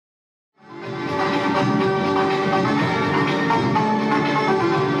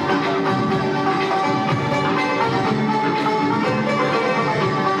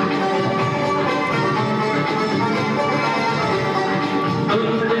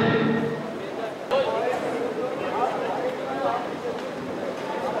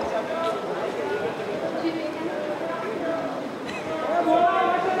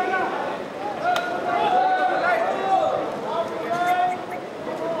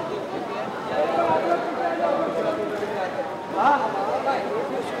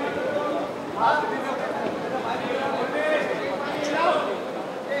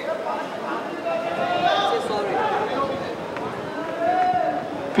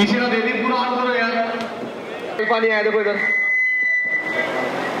पीछे का बेबी पूरा ऑन करो यार। पानी आया देखो इधर।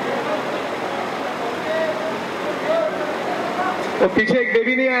 तो पीछे एक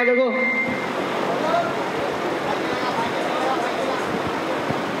बेबी नहीं आया देखो।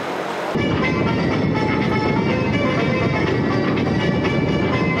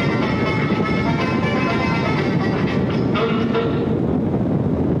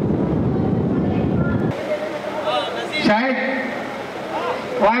 शायद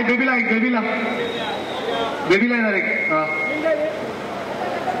वाई बेबी ला इधर एक। हाँ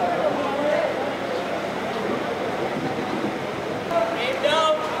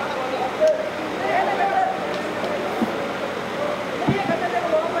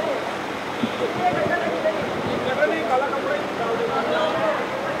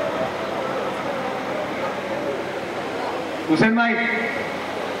हुसैन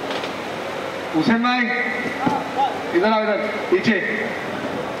भाई इधर आओ, इधर पीछे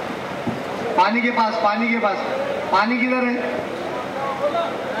पानी के पास। पानी किधर है?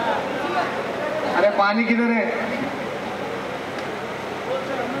 अरे पानी किधर है?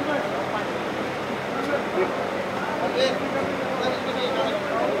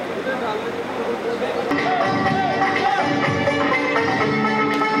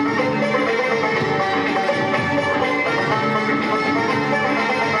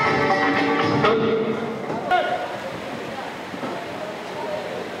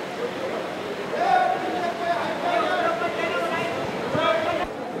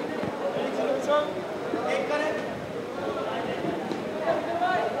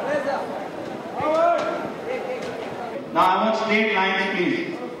 Now I want straight lines, please.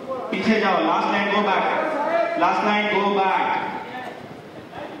 पीछे जाओ. Last line, go back.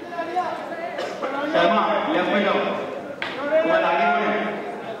 Sharma, left में जाओ. तुम्हारे आगे बढ़े.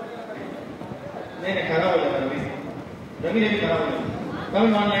 नहीं खड़ा हो जाओ रवि खड़ा हो जाओ. Come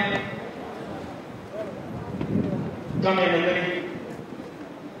in one line. Come in Nandini.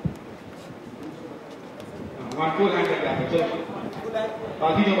 One full hand करके आओ. चलो.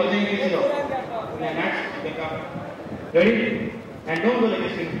 बाकी जो बचेंगे पीछे जाओ. Next, देखा. Ready? And don't go like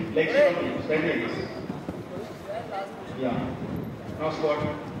this. Legs don't stand like this. Yeah. Now squat.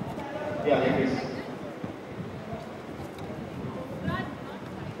 Yeah, like this.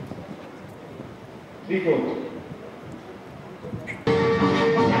 Three-fourth.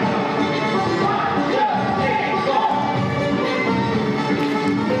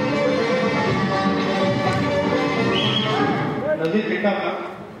 Nazir, pick up.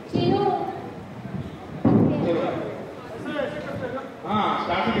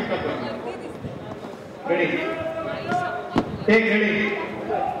 Start to pick up. Ready? Take ready.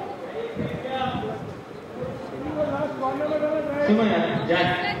 Jack.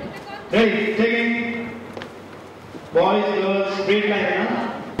 Ready? Taking. Boys, girls, straight line, huh?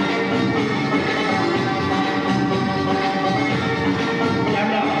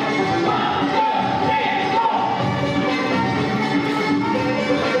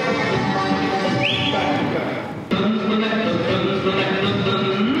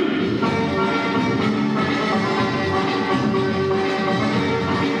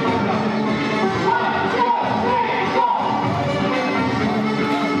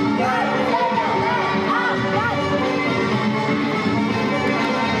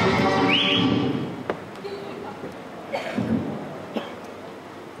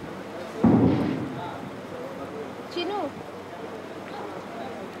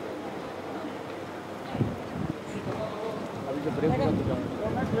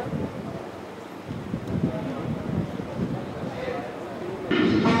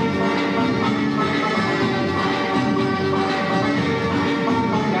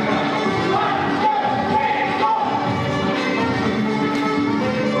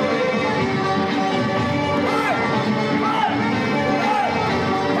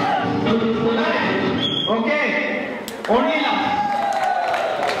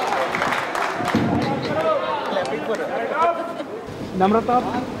 नम्रता,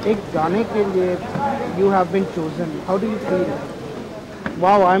 एक गाने के लिए you have been chosen, how do you feel?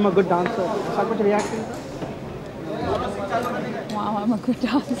 Wow, I am a good dancer, ऐसा कुछ reaction? Wow, I am a good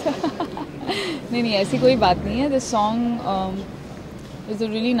dancer. नहीं, ऐसी कोई बात नहीं है. This song is a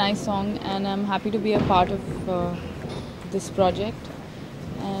really nice song and I am happy to be a part of this project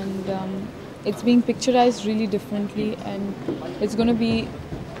and it's being picturized really differently and it's going to be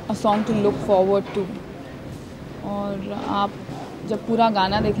a song to look forward to. और आप जब पूरा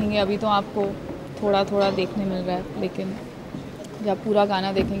गाना देखेंगे, अभी तो आपको थोड़ा थोड़ा देखने मिल रहा है, लेकिन जब पूरा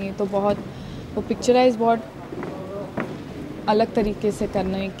गाना देखेंगे तो बहुत वो पिक्चराइज बहुत अलग तरीके से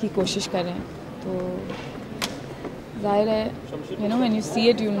करने की कोशिश करें. तो जाहिर है, you know, when you see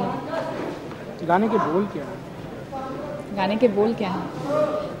it, you'll know. गाने के बोल क्या है? गाने के बोल क्या हैं?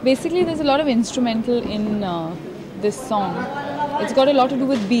 Basically, there's a lot of instrumental in this song. It's got a lot to do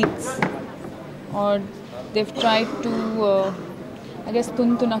with beats. Or they've tried to, I guess,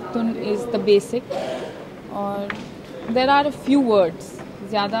 Tun Tunak Tun is the basic. Or there are a few words.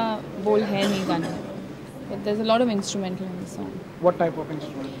 ज़्यादा बोल है नहीं गाने में. But there's a lot of instrumental in the song. What type of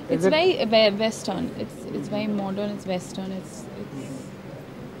instrument? It's very Western. It's very modern. It's Western.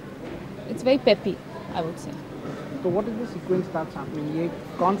 It's very peppy, I would say. So what is the sequence that's happening? ये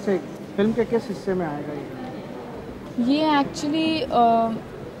कौन से film के किस हिस्से में आएगा ये? ये actually,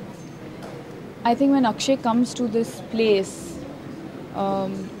 I think when Akshay comes to this place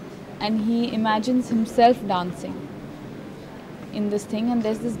and he imagines himself dancing in this thing, and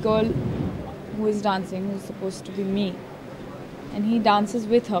there's this girl who is dancing, who's supposed to be me, and he dances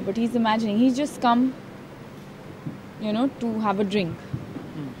with her, but he's imagining, he's just come, you know, to have a drink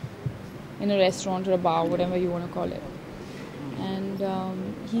in a restaurant or a bar, whatever you want to call it, and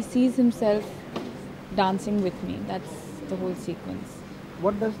he sees himself dancing with me. That's the whole sequence.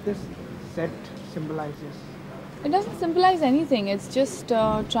 What does this set symbolizes? It doesn't symbolize anything. It's just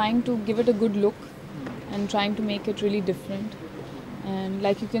trying to give it a good look and trying to make it really different. And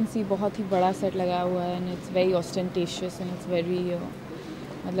like you can see, बहुत ही बड़ा set लगाया हुआ है, and it's very ostentatious and it's very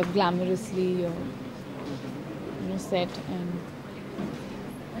मतलब glamorously you know, set,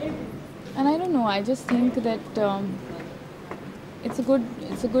 and I don't know. I just think that it's a good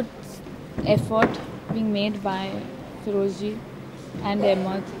effort being made by Firozji and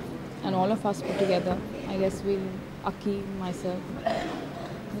Ahmed and all of us put together. I guess Aki, myself,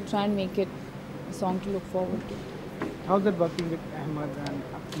 we'll try and make it a song to look forward to. How's it working with Ahmed and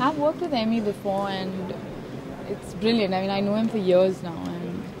Aki? I've worked with Emmy before and it's brilliant. I mean, I know him for years now,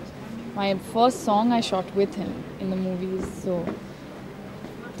 and my first song I shot with him in the movies, so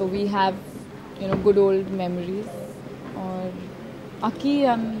we have, you know, good old memories. Or Aki,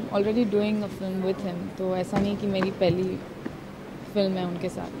 I'm already doing a film with him, तो ऐसा नहीं कि मेरी पहली film है उनके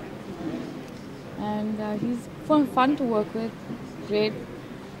साथ. And he's fun to work with, great,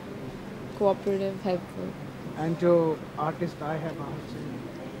 cooperative, helpful. And जो artist I have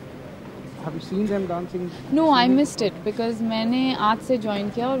you seen them dancing? No, I missed it because मैंने आज से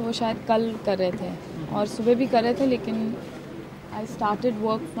join किया और वो शायद कल कर रहे थे और सुबह भी कर रहे थे, लेकिन I started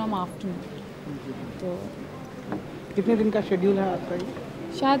work from afternoon. तो कितने दिन का schedule है आपका ये?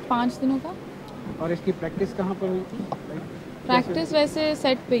 शायद 5 दिनों का. और इसकी practice कहाँ पर हुई थी? Practice वैसे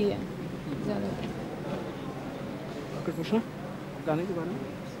set पे ही है ज़्यादा. कुछ पूछना? गाने के बारे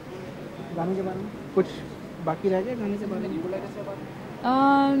में? कुछ बाकी रह गया गाने के बारे में?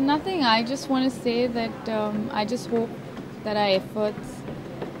 Nothing. I just want to say that I just hope that our efforts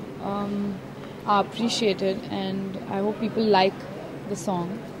are appreciated, and I hope people like the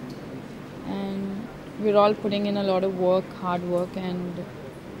song. And we're all putting in a lot of work, hard work, and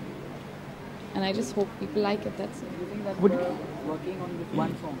I just hope people like it. That's it. Do you think that working on this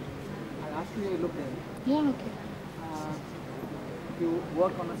one song? I'll ask you to look there. Yeah. Okay. If you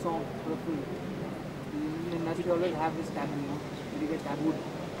work on a song for a film, in the industry you always have this taboo, you know, you get tabooed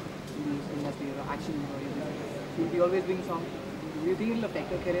in this industry, or action, or you'll be always doing songs. Do you think it'll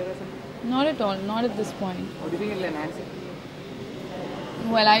affect your career or something? Not at all. Not at this point. Or do you think it'll enhance it?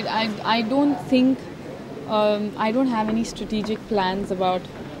 Well, I don't think I don't have any strategic plans about,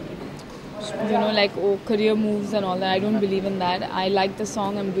 you know, like career moves and all that. I don't believe in that. I like the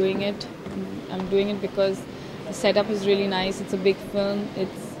song. I'm doing it. I'm doing it because the setup is really nice. It's a big film.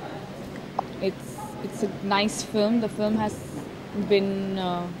 It's a nice film. The film has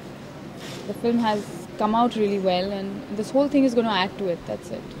come out really well, and this whole thing is going to add to it. That's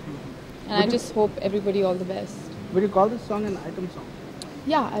it. And I just hope everybody all the best. Would you call this song an item song?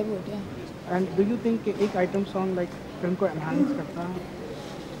 Yeah, I would. Yeah. And do you think एक item song like film को enhance करता है?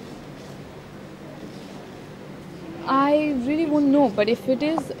 I really won't know, but if it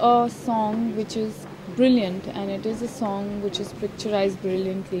is a song which is brilliant and it is a song which is picturized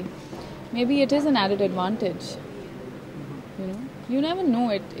brilliantly, maybe it is an added advantage. You know, you never know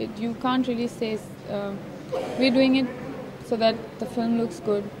it. You can't really say we're doing it so that the film looks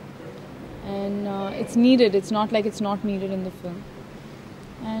good, and it's needed. It's not like it's not needed in the film,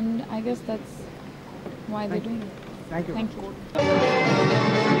 and I guess that's why they're doing it. Thank you. Thank you.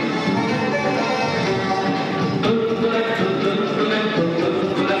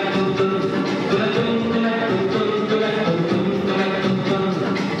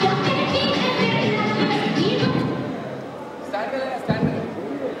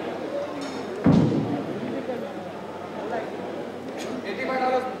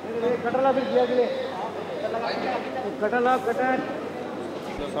 Katra फिर किया के लिए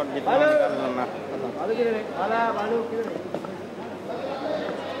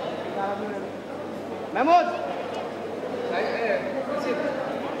Mahmood.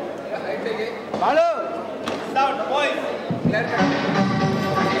 Balu. Sound, boys.